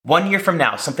1 year from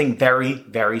now, something very,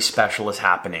 very special is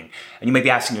happening. And you may be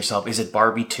asking yourself, is it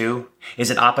Barbie 2?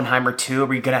 Is it Oppenheimer 2? Are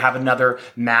we going to have another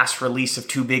mass release of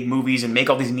two big movies and make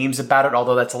all these memes about it?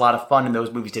 Although that's a lot of fun and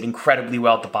those movies did incredibly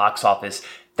well at the box office.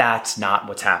 That's not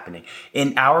what's happening.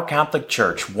 In our Catholic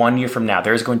Church, 1 year from now,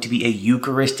 there's going to be a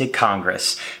Eucharistic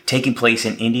Congress taking place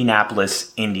in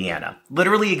Indianapolis, Indiana.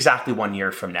 Literally exactly 1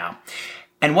 year from now.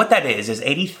 And what that is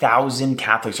 80,000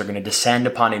 Catholics are going to descend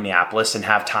upon Indianapolis and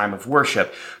have time of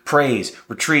worship, praise,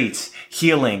 retreats,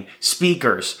 healing,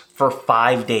 speakers for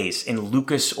 5 days in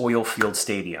Lucas Oil Field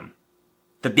Stadium.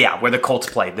 Where the Colts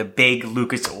play, the big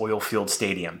Lucas Oil Field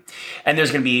Stadium. And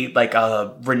there's going to be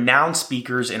renowned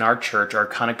speakers in our church are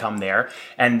going to come there,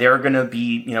 and they're going to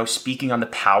be, speaking on the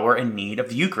power and need of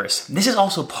the Eucharist. This is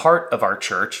also part of our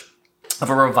church,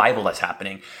 of a revival that's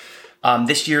happening.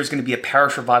 This year is going to be a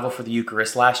parish revival for the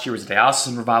Eucharist. Last year was a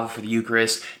diocesan revival for the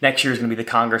Eucharist. Next year is going to be the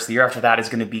Congress. The year after that is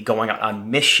going to be going out on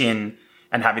mission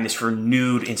and having this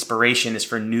renewed inspiration,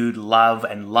 this renewed love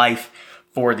and life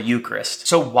for the Eucharist.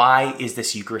 So why is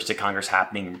this Eucharistic Congress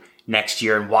happening next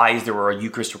year? And why is there a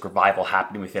Eucharistic revival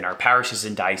happening within our parishes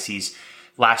and dioceses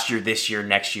last year, this year,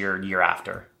 next year, and year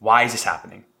after? Why is this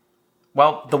happening?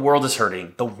 Well, the world is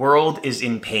hurting. The world is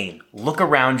in pain. Look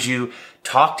around you.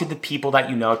 Talk to the people that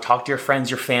you know. Talk to your friends,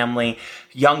 your family,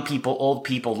 young people, old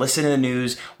people. Listen to the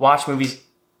news. Watch movies.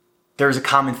 There's a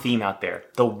common theme out there.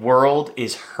 The world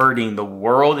is hurting. The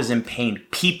world is in pain.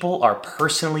 People are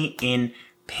personally in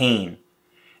pain.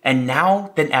 And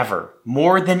now than ever,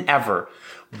 more than ever,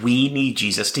 we need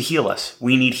Jesus to heal us.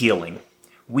 We need healing.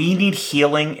 We need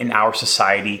healing in our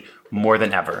society more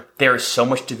than ever. There is so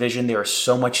much division. There is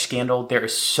so much scandal. There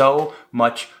is so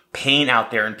much pain out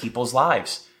there in people's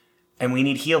lives. And we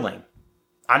need healing.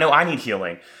 I know I need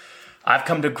healing. I've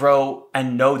come to grow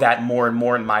and know that more and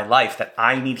more in my life, that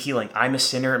I need healing. I'm a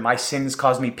sinner and my sins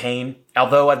cause me pain.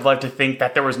 Although I'd love to think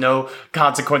that there was no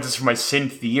consequences for my sin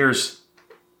through the years.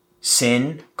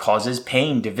 Sin causes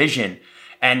pain, division,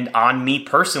 and on me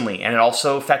personally, and it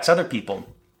also affects other people.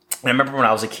 And I remember when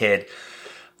I was a kid,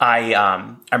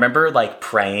 I remember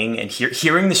praying and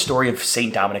hearing the story of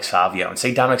Saint Dominic Savio. And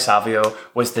Saint Dominic Savio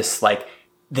was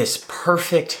this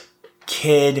perfect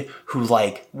kid who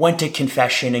went to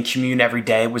confession and communion every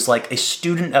day, was a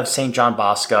student of Saint John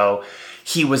Bosco.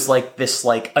 He was this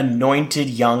anointed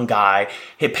young guy.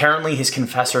 Apparently his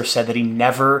confessor said that he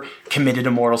never committed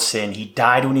a mortal sin. He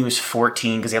died when he was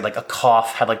 14 because he had a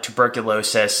cough, had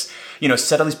tuberculosis,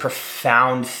 said all these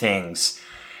profound things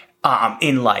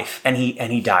in life, and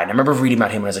he died. And I remember reading about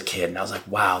him when I was a kid, and I was like,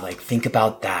 wow, think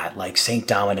about that, Saint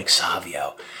Dominic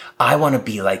Savio. I want to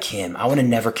be like him. I want to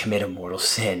never commit a mortal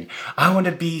sin. I want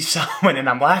to be someone, and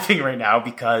I'm laughing right now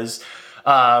because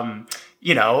I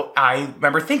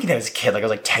remember thinking that as a kid, I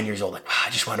was 10 years old, wow,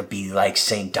 I just want to be like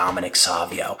Saint Dominic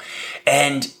Savio.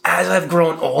 And as I've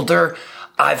grown older,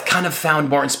 I've kind of found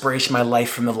more inspiration in my life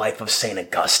from the life of Saint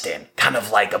Augustine, kind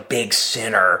of a big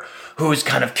sinner who's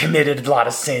kind of committed a lot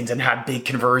of sins and had big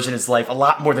conversion in his life, a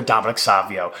lot more than Dominic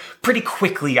Savio. Pretty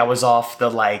quickly, I was off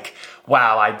the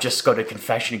wow, I just go to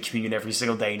confession and communion every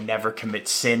single day, never commit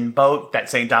sin boat that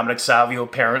Saint Dominic Savio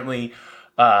apparently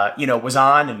was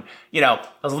on, and, I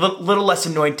was a little less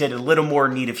anointed, a little more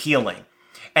in need of healing.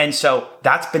 And so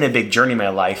that's been a big journey in my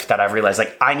life that I've realized,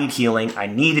 I need healing, I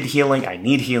needed healing, I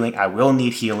need healing, I will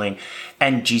need healing.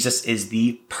 And Jesus is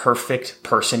the perfect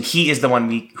person. He is the one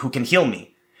who can heal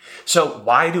me. So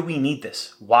why do we need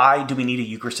this? Why do we need a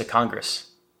Eucharistic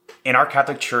Congress? In our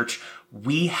Catholic Church,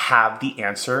 we have the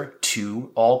answer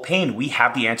to all pain. We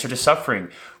have the answer to suffering.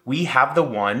 We have the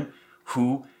one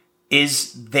who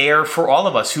is there for all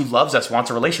of us, who loves us, wants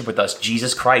a relationship with us,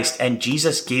 Jesus Christ. And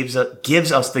Jesus gives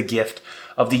us the gift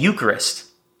of the Eucharist,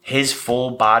 his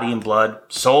full body and blood,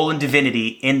 soul and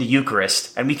divinity in the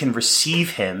Eucharist. And we can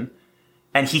receive him,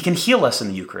 and he can heal us in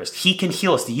the Eucharist. He can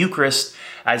heal us. The Eucharist,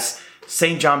 as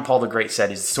St. John Paul the Great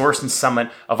said, is the source and summit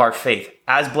of our faith.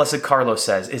 As Blessed Carlos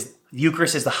says, the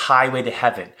Eucharist is the highway to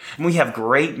heaven. And we have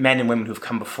great men and women who've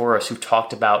come before us who've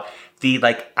talked about the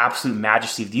absolute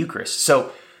majesty of the Eucharist.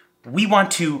 So we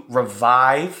want to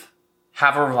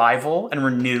have a revival and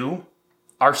renew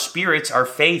our spirits, our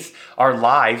faith, our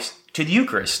lives to the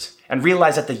Eucharist, and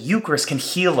realize that the Eucharist can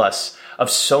heal us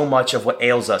of so much of what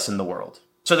ails us in the world.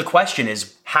 So the question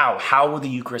is, how? How will the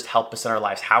Eucharist help us in our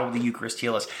lives? How will the Eucharist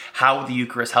heal us? How will the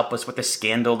Eucharist help us with the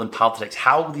scandal and politics?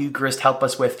 How will the Eucharist help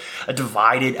us with a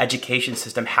divided education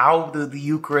system? How will the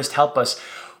Eucharist help us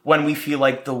when we feel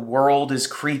like the world is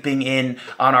creeping in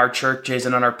on our churches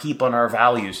and on our people and our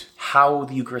values? How will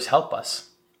the Eucharist help us?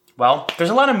 Well, there's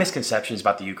a lot of misconceptions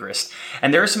about the Eucharist,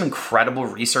 and there is some incredible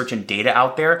research and data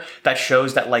out there that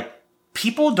shows that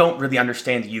people don't really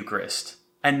understand the Eucharist.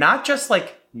 And not just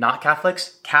like not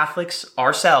Catholics, Catholics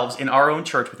ourselves in our own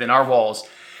church within our walls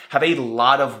have a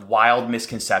lot of wild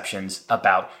misconceptions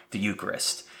about the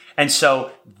Eucharist. And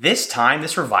so this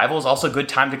revival is also a good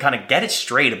time to kind of get it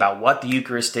straight about what the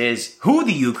Eucharist is, who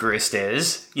the Eucharist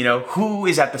is, who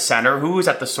is at the center, who is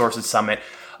at the source and summit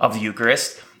of the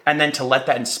Eucharist, and then to let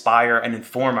that inspire and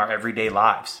inform our everyday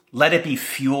lives. Let it be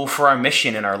fuel for our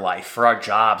mission in our life, for our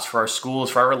jobs, for our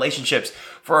schools, for our relationships,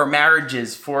 for our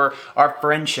marriages, for our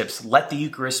friendships. Let the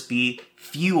Eucharist be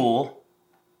fuel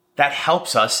that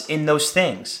helps us in those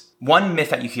things. One myth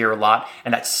that you hear a lot,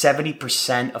 and that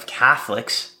 70% of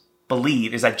Catholics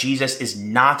believe, is that Jesus is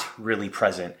not really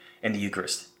present in the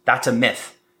Eucharist. That's a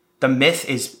myth. The myth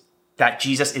is that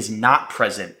Jesus is not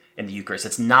present in the Eucharist.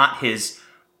 It's not his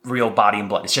real body and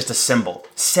blood. It's just a symbol.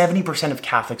 70% of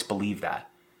Catholics believe that.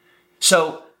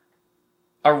 So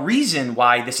a reason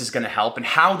why this is going to help and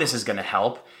how this is going to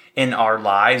help in our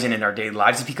lives and in our daily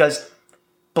lives is because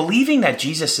believing that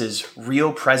Jesus'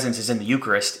 real presence is in the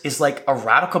Eucharist is like a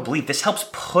radical belief. This helps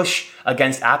push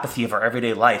against apathy of our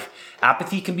everyday life.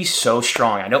 Apathy can be so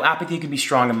strong. I know apathy can be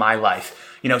strong in my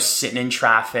life. Sitting in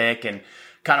traffic and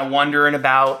kind of wondering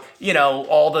about,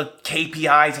 all the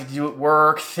KPIs to do at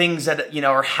work, things that,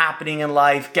 are happening in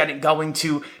life, going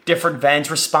to different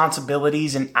events,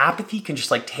 responsibilities, and apathy can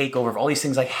just like take over of all these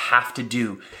things I have to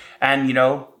do. And,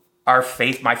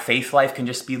 my faith life can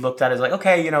just be looked at as like,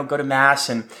 okay, go to mass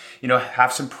and,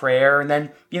 have some prayer. And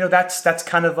then, that's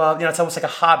kind of, it's almost like a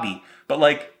hobby. But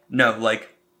like, no,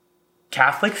 like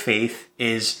Catholic faith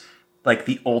is like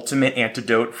the ultimate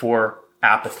antidote for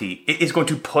apathy. It is going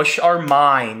to push our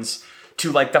minds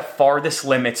to like the farthest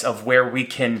limits of where we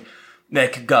can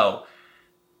go.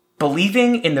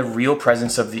 Believing in the real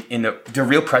presence of the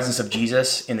real presence of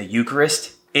Jesus in the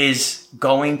Eucharist is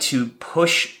going to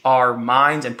push our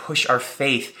minds and push our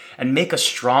faith and make us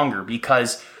stronger,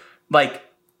 because like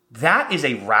that is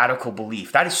a radical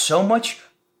belief. That is so much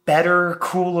better,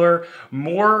 cooler,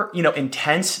 more,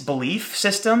 intense belief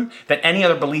system than any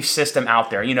other belief system out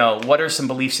there. What are some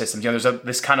belief systems? There's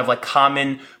this kind of like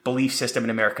common belief system in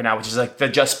America now, which is like the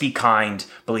just be kind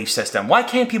belief system. Why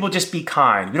can't people just be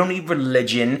kind? We don't need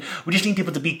religion. We just need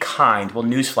people to be kind. Well,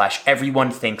 newsflash, everyone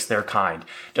thinks they're kind.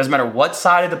 Doesn't matter what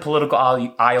side of the political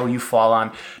aisle you fall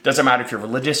on. Doesn't matter if you're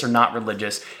religious or not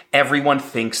religious. Everyone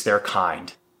thinks they're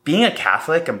kind. Being a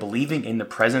Catholic and believing in the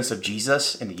presence of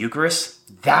Jesus in the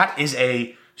Eucharist, that is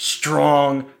a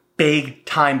strong, big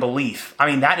time belief. I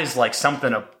mean, that is like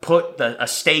something to put a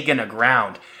stake in the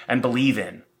ground and believe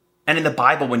in. And in the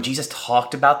Bible, when Jesus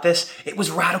talked about this, it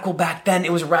was radical back then.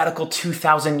 It was radical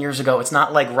 2,000 years ago. It's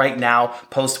not like right now,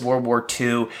 post-World War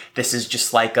II, this is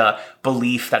just like a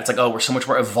belief that it's like, oh, we're so much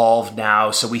more evolved now,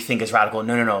 so we think it's radical.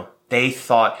 No. They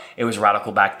thought it was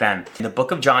radical back then. In the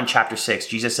book of John, chapter 6,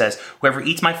 Jesus says, whoever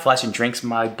eats my flesh and drinks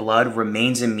my blood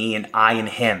remains in me and I in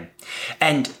him.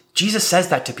 And Jesus says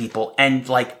that to people. And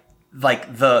like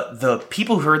the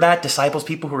people who heard that, disciples,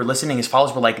 people who were listening, his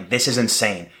followers were like, this is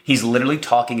insane. He's literally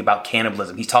talking about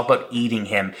cannibalism. He's talking about eating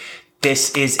him.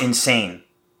 This is insane.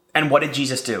 And what did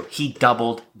Jesus do? He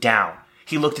doubled down.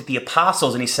 He looked at the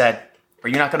apostles and he said, are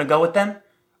you not going to go with them?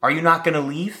 Are you not going to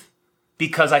leave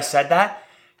because I said that?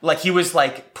 Like he was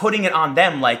like putting it on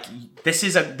them, like this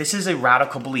is a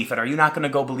radical belief, and are you not going to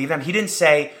go believe them? He didn't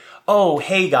say, "Oh,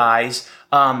 hey guys,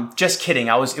 just kidding.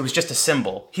 It was just a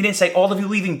symbol." He didn't say, "All of you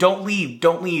leaving, don't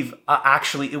leave."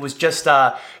 Actually, it was just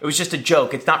a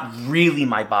joke. It's not really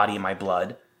my body and my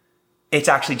blood. It's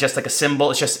actually just like a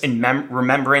symbol. It's just in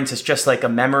remembrance. It's just like a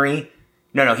memory.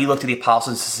 No. He looked at the apostles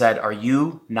and said, "Are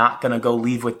you not going to go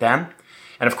leave with them?"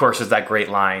 And of course, there's that great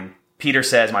line. Peter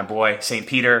says, my boy, St.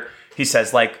 Peter. He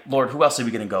says, like, Lord, who else are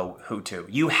we going to go to?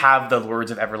 You have the words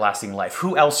of everlasting life.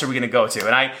 Who else are we going to go to?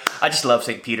 And I just love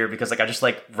St. Peter because like I just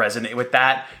like resonate with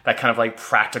that kind of like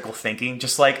practical thinking.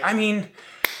 Just like, I mean,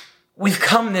 we've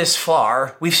come this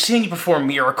far. We've seen you perform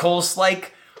miracles.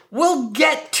 Like, we'll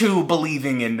get to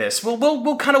believing in this.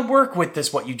 We'll kind of work with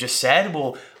this, what you just said.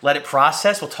 We'll let it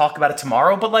process. We'll talk about it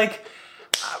tomorrow. But like,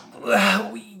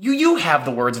 you have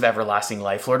the words of everlasting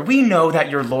life, Lord. We know that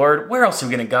you're Lord. Where else are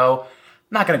we going to go?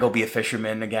 I'm not going to go be a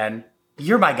fisherman again.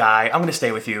 You're my guy. I'm going to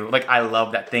stay with you. Like, I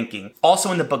love that thinking. Also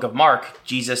in the book of Mark,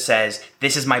 Jesus says,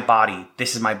 this is my body.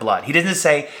 This is my blood. He doesn't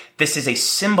say, this is a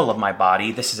symbol of my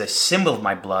body. This is a symbol of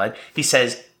my blood. He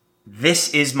says,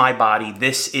 this is my body.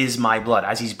 This is my blood,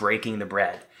 as he's breaking the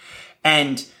bread.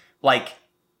 And like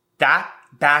that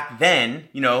back then,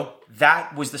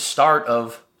 that was the start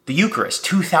of the Eucharist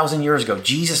 2,000 years ago.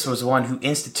 Jesus was the one who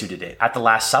instituted it at the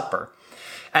Last Supper.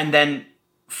 And then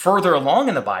further along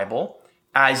in the Bible,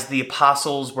 as the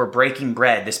apostles were breaking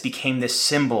bread, this became this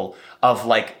symbol of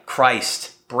like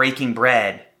Christ breaking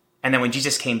bread. And then when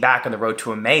Jesus came back on the road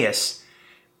to Emmaus,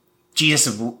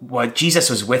 Jesus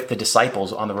was with the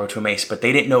disciples on the road to Emmaus, but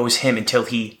they didn't know it was him until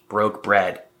he broke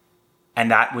bread.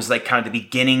 And that was like kind of the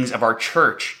beginnings of our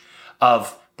church,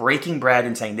 of breaking bread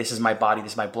and saying, this is my body,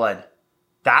 this is my blood.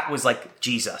 That was like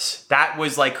Jesus. That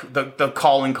was like the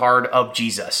calling card of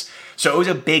Jesus. So it was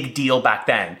a big deal back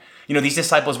then. You know, these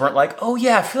disciples weren't like, oh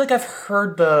yeah, I feel like I've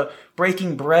heard the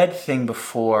breaking bread thing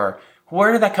before.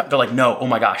 Where did that come? They're like, no, oh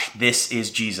my gosh, this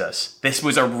is Jesus. This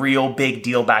was a real big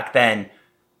deal back then,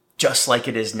 just like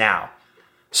it is now.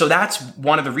 So that's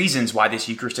one of the reasons why this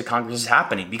Eucharistic Congress is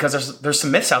happening, because there's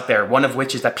some myths out there, one of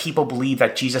which is that people believe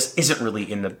that Jesus isn't really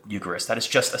in the Eucharist, that it's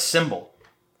just a symbol.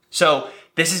 So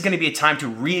this is going to be a time to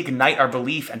reignite our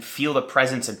belief and feel the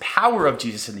presence and power of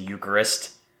Jesus in the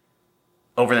Eucharist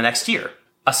over the next year.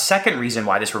 A second reason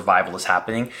why this revival is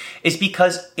happening is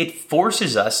because it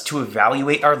forces us to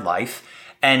evaluate our life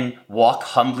and walk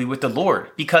humbly with the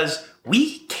Lord, because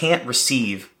we can't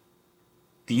receive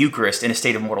the Eucharist in a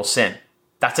state of mortal sin.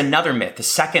 That's another myth. The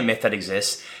second myth that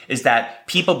exists is that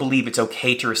people believe it's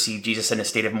okay to receive Jesus in a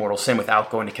state of mortal sin without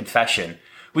going to confession.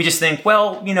 We just think,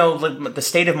 well, you know, the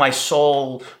state of my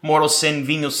soul, mortal sin,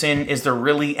 venial sin, is there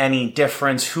really any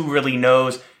difference? Who really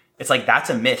knows? It's like, that's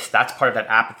a myth. That's part of that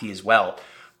apathy as well.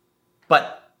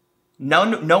 But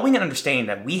knowing and understanding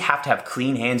that we have to have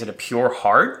clean hands and a pure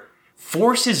heart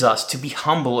forces us to be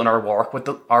humble in our walk with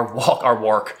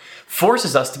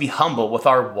forces us to be humble with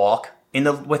our walk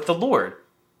with the Lord.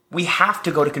 We have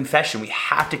to go to confession. We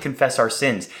have to confess our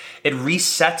sins. It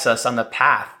resets us on the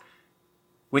path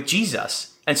with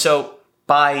Jesus. And so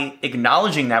by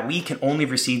acknowledging that we can only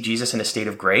receive Jesus in a state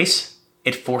of grace,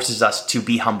 it forces us to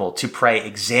be humble, to pray,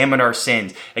 examine our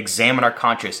sins, examine our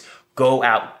conscience, go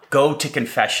out, go to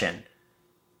confession,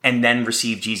 and then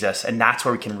receive Jesus. And that's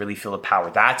where we can really feel the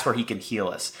power. That's where he can heal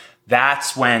us.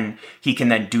 That's when he can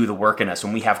then do the work in us,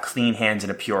 when we have clean hands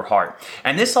and a pure heart.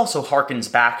 And this also harkens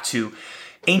back to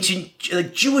ancient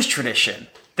Jewish tradition.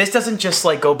 This doesn't just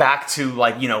go back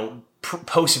to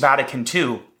post-Vatican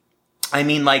II. I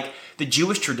mean, the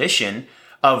Jewish tradition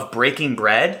of breaking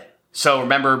bread. So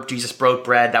remember, Jesus broke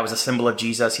bread. That was a symbol of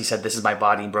Jesus. He said, this is my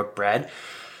body, and broke bread.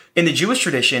 In the Jewish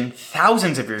tradition,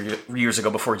 thousands of years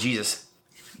ago before Jesus,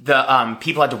 the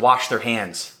people had to wash their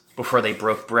hands before they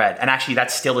broke bread. And actually, that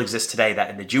still exists today, that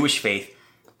in the Jewish faith,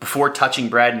 before touching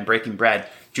bread and breaking bread,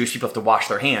 Jewish people have to wash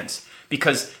their hands,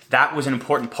 because that was an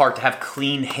important part, to have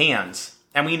clean hands.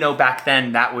 And we know back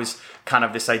then that was kind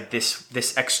of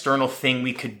this external thing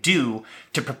we could do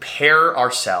to prepare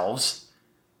ourselves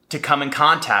to come in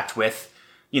contact with,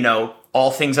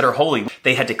 all things that are holy.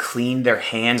 They had to clean their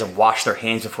hands and wash their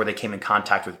hands before they came in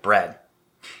contact with bread.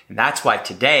 And that's why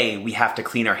today we have to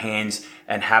clean our hands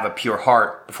and have a pure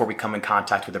heart before we come in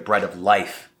contact with the bread of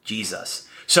life, Jesus.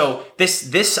 So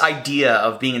this idea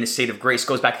of being in a state of grace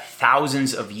goes back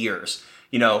thousands of years.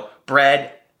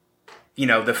 Bread,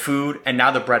 the food, and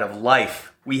now the bread of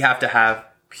life. We have to have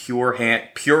pure hand,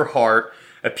 pure heart,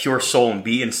 a pure soul, and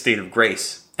be in a state of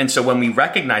grace. And so when we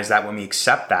recognize that, when we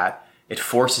accept that, it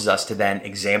forces us to then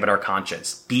examine our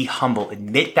conscience, be humble,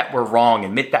 admit that we're wrong,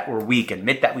 admit that we're weak,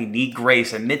 admit that we need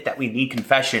grace, admit that we need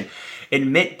confession,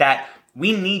 admit that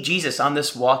we need Jesus on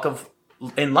this walk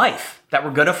in life, that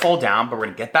we're going to fall down, but we're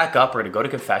going to get back up, we're going to go to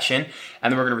confession,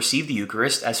 and then we're going to receive the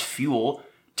Eucharist as fuel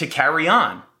to carry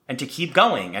on and to keep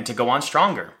going and to go on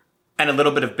stronger. And a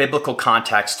little bit of biblical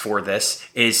context for this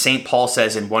is St. Paul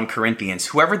says in 1 Corinthians,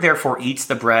 whoever therefore eats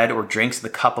the bread or drinks the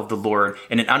cup of the Lord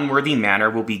in an unworthy manner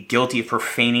will be guilty of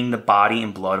profaning the body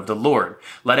and blood of the Lord.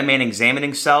 Let a man examine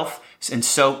himself, and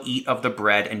so eat of the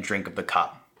bread and drink of the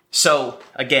cup. So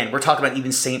again, we're talking about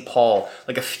even St. Paul,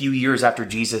 a few years after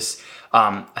Jesus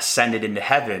ascended into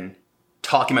heaven,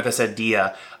 talking about this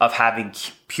idea of having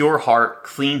pure heart,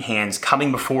 clean hands,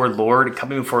 coming before Lord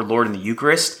in the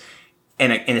Eucharist,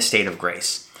 in a state of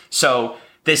grace. So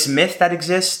this myth that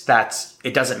exists, that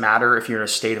it doesn't matter if you're in a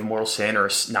state of mortal sin or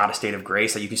not a state of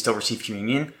grace, that you can still receive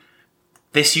communion,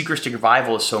 this Eucharistic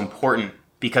revival is so important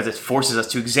because it forces us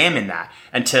to examine that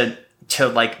and to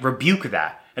rebuke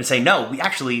that and say, no,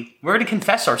 we're going to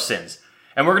confess our sins,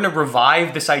 and we're going to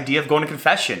revive this idea of going to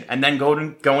confession and then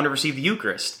going to receive the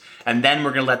Eucharist. And then we're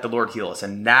going to let the Lord heal us.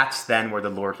 And that's then where the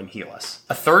Lord can heal us.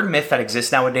 A third myth that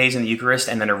exists nowadays in the Eucharist,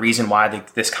 and then a reason why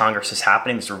this Congress is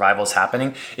happening, this revival is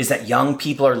happening, is that young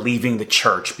people are leaving the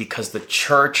church because the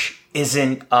church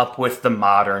isn't up with the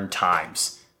modern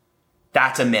times.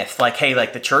 That's a myth.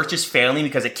 The church is failing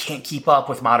because it can't keep up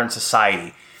with modern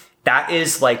society. That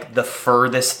is like the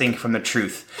furthest thing from the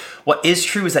truth. What is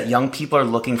true is that young people are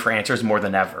looking for answers more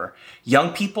than ever.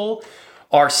 Young people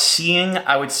are seeing,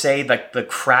 I would say, like the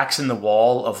cracks in the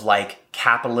wall of like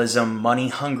capitalism, money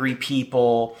hungry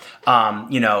people,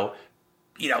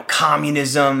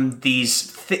 communism,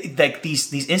 these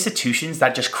institutions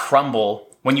that just crumble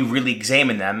when you really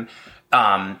examine them.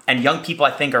 And young people,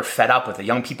 I think, are fed up with it.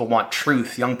 Young people want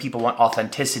truth. Young people want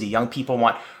authenticity. Young people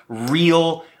want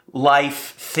real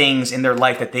life things in their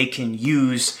life that they can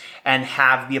use and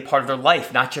have be a part of their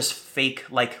life, not just fake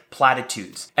like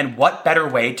platitudes. And what better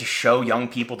way to show young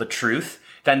people the truth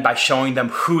than by showing them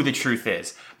who the truth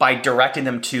is, by directing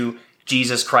them to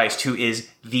Jesus Christ, who is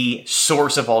the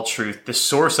source of all truth, the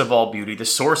source of all beauty, the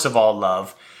source of all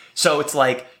love. So it's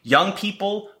like young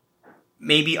people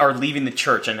maybe are leaving the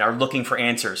church and are looking for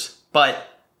answers,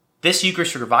 but this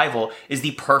Eucharistic revival is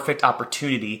the perfect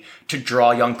opportunity to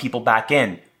draw young people back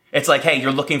in. It's like, hey,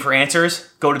 you're looking for answers?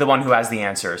 Go to the one who has the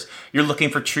answers. You're looking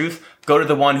for truth? Go to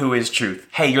the one who is truth.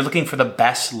 Hey, you're looking for the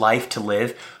best life to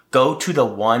live? Go to the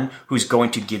one who's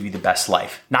going to give you the best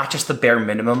life. Not just the bare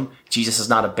minimum. Jesus is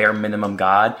not a bare minimum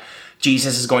God.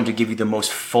 Jesus is going to give you the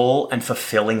most full and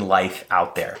fulfilling life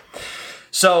out there.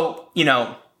 So,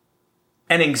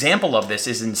 an example of this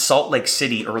is in Salt Lake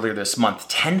City earlier this month.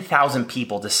 10,000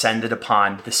 people descended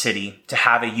upon the city to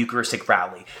have a Eucharistic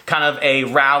rally, kind of a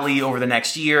rally over the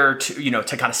next year to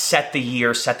kind of set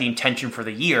the intention for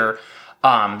the year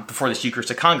before this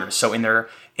Eucharistic Congress. So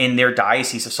in their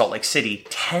diocese of Salt Lake City,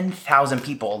 10,000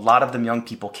 people, a lot of them young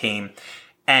people, came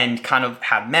and kind of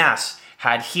had mass,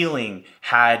 had healing,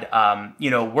 had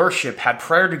worship, had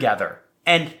prayer together.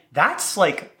 And that's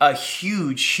like a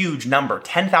huge, huge number,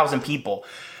 10,000 people,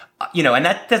 and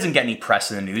that doesn't get any press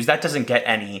in the news. That doesn't get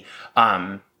any,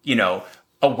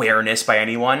 awareness by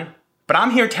anyone. But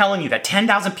I'm here telling you that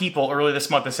 10,000 people earlier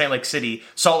this month in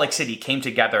Salt Lake City came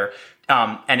together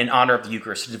and in honor of the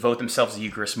Eucharist to devote themselves to the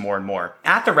Eucharist more and more.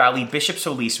 At the rally, Bishop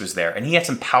Solis was there, and he had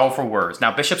some powerful words.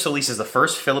 Now, Bishop Solis is the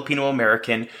first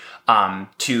Filipino-American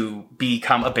to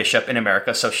become a bishop in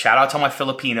America. So shout out to all my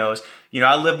Filipinos.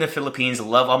 I live in the Philippines,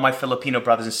 love all my Filipino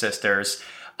brothers and sisters.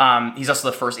 He's also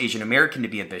the first Asian American to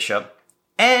be a bishop.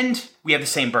 And we have the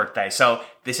same birthday. So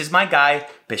this is my guy,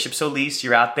 Bishop Solis.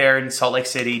 You're out there in Salt Lake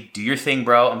City. Do your thing,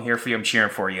 bro. I'm here for you. I'm cheering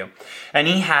for you. And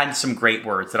he had some great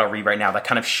words that I'll read right now that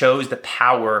kind of shows the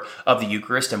power of the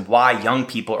Eucharist and why young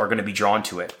people are going to be drawn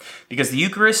to it. Because the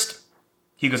Eucharist,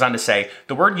 he goes on to say,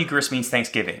 the word Eucharist means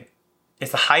thanksgiving.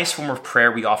 It's the highest form of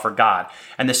prayer we offer God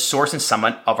and the source and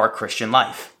summit of our Christian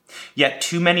life. Yet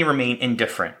too many remain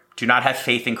indifferent, do not have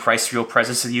faith in Christ's real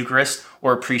presence of the Eucharist,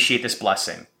 or appreciate this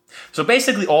blessing. So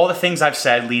basically all the things I've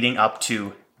said leading up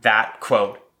to that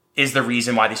quote is the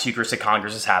reason why this Eucharistic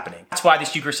Congress is happening. That's why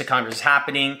this Eucharistic Congress is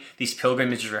happening. These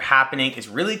pilgrimages are happening. It's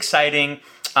really exciting.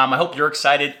 I hope you're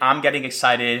excited. I'm getting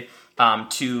excited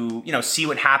to see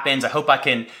what happens. I hope I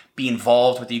can be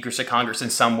involved with the Eucharistic Congress in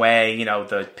some way,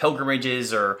 the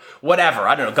pilgrimages or whatever.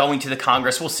 I don't know, going to the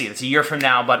Congress. We'll see. It's a year from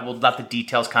now, but we'll let the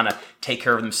details kind of take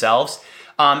care of themselves.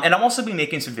 And I'll also be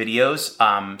making some videos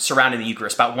surrounding the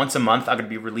Eucharist. About once a month, I'm going to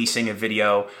be releasing a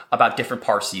video about different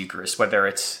parts of the Eucharist, whether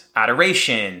it's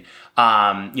adoration,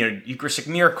 Eucharistic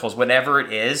miracles, whatever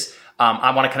it is.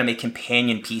 I want to kind of make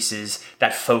companion pieces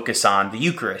that focus on the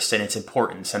Eucharist and its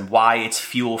importance and why it's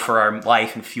fuel for our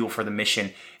life and fuel for the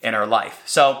mission in our life.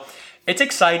 So it's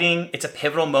exciting. It's a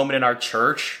pivotal moment in our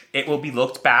church. It will be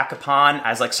looked back upon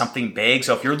as like something big.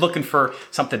 So if you're looking for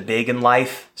something big in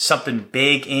life, something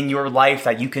big in your life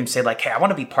that you can say like, hey, I want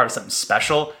to be part of something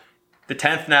special. The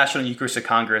 10th National Eucharistic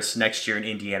Congress next year in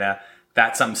Indiana,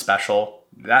 that's something special.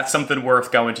 That's something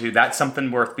worth going to. That's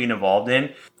something worth being involved in.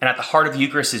 And at the heart of the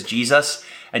Eucharist is Jesus.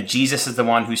 And Jesus is the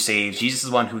one who saves. Jesus is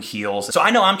the one who heals. So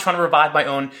I know I'm trying to revive my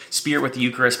own spirit with the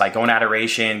Eucharist by going to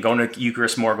adoration, going to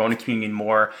Eucharist more, going to communion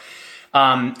more.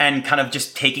 And kind of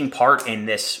just taking part in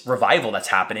this revival that's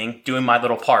happening, doing my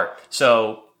little part.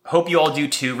 So hope you all do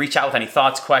too. Reach out with any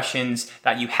thoughts, questions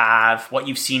that you have, what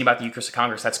you've seen about the Eucharistic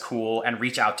Congress that's cool, and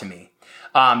reach out to me.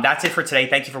 That's it for today.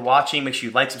 Thank you for watching. Make sure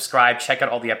you like, subscribe, check out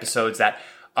all the episodes that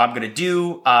I'm going to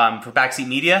do for Backseat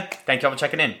Media. Thank you all for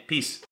checking in. Peace.